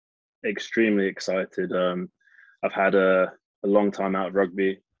Extremely excited. I've had a long time out of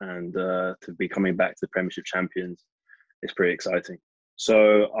rugby, and to be coming back to the Premiership champions is pretty exciting.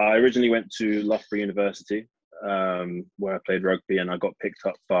 So I originally went to Loughborough University, where I played rugby, and I got picked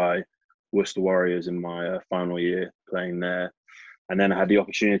up by Worcester Warriors in my final year playing there. And then I had the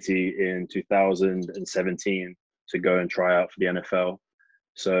opportunity in 2017 to go and try out for the NFL.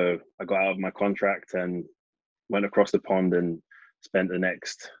 So I got out of my contract and went across the pond and spent the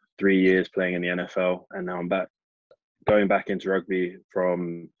next 3 years playing in the NFL. And now I'm back, going back into rugby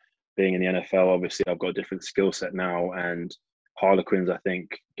from being in the NFL. Obviously, I've got a different skill set now, and Harlequins, I think,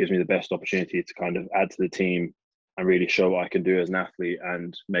 gives me the best opportunity to kind of add to the team and really show what I can do as an athlete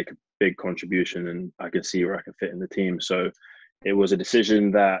and make a big contribution. And I can see where I can fit in the team. So it was a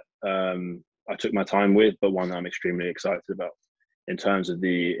decision that I took my time with, but one that I'm extremely excited about. In terms of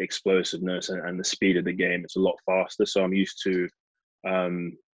the explosiveness and the speed of the game, it's a lot faster. So I'm used to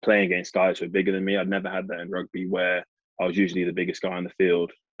playing against guys who are bigger than me. I'd never had that in rugby, where I was usually the biggest guy on the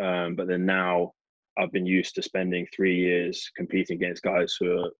field. But then now I've been used to spending 3 years competing against guys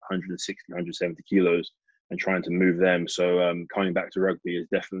who are 160, 170 kilos and trying to move them. So coming back to rugby is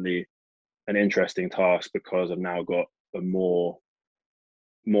definitely an interesting task, because I've now got a more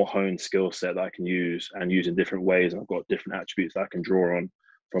honed skill set that I can use and use in different ways. And I've got different attributes that I can draw on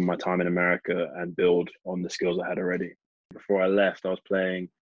from my time in America and build on the skills I had already. Before I left, I was playing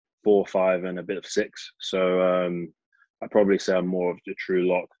 4, 5, and a bit of 6. So I probably say I'm more of the true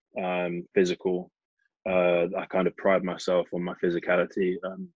lock, physical. I kind of pride myself on my physicality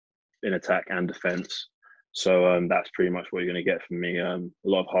in attack and defense. So that's pretty much what you're going to get from me. A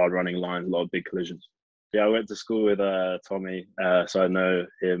lot of hard running lines, a lot of big collisions. Yeah, I went to school with Tommy, so I know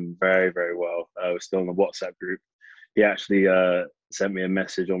him very, very well. We're still in the WhatsApp group. He actually sent me a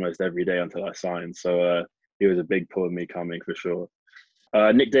message almost every day until I signed. So he was a big pull of me coming, for sure.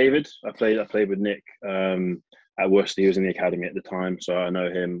 Nick David, I played with Nick at Worcester. He was in the academy at the time, so I know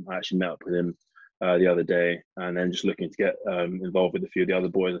him. I actually met up with him the other day, and then just looking to get involved with a few of the other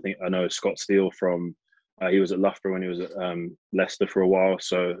boys. I think I know Scott Steele from. He was at Loughborough when he was at Leicester for a while,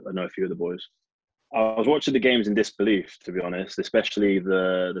 so I know a few of the boys. I was watching the games in disbelief, to be honest, especially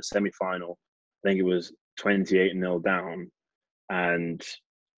the semi-final. I think it was 28-0 down, and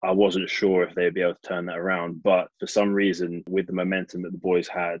I wasn't sure if they'd be able to turn that around. But for some reason, with the momentum that the boys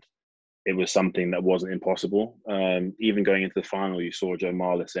had, it was something that wasn't impossible. Even going into the final, you saw Joe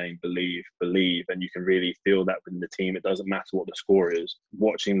Marler saying, "Believe, believe," and you can really feel that within the team. It doesn't matter what the score is.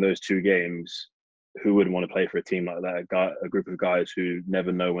 Watching those two games, who wouldn't want to play for a team like that? A group of guys who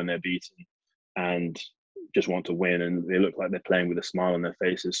never know when they're beaten and just want to win, and they look like they're playing with a smile on their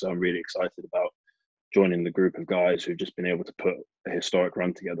faces. So I'm really excited about joining the group of guys who've just been able to put a historic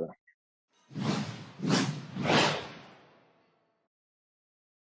run together.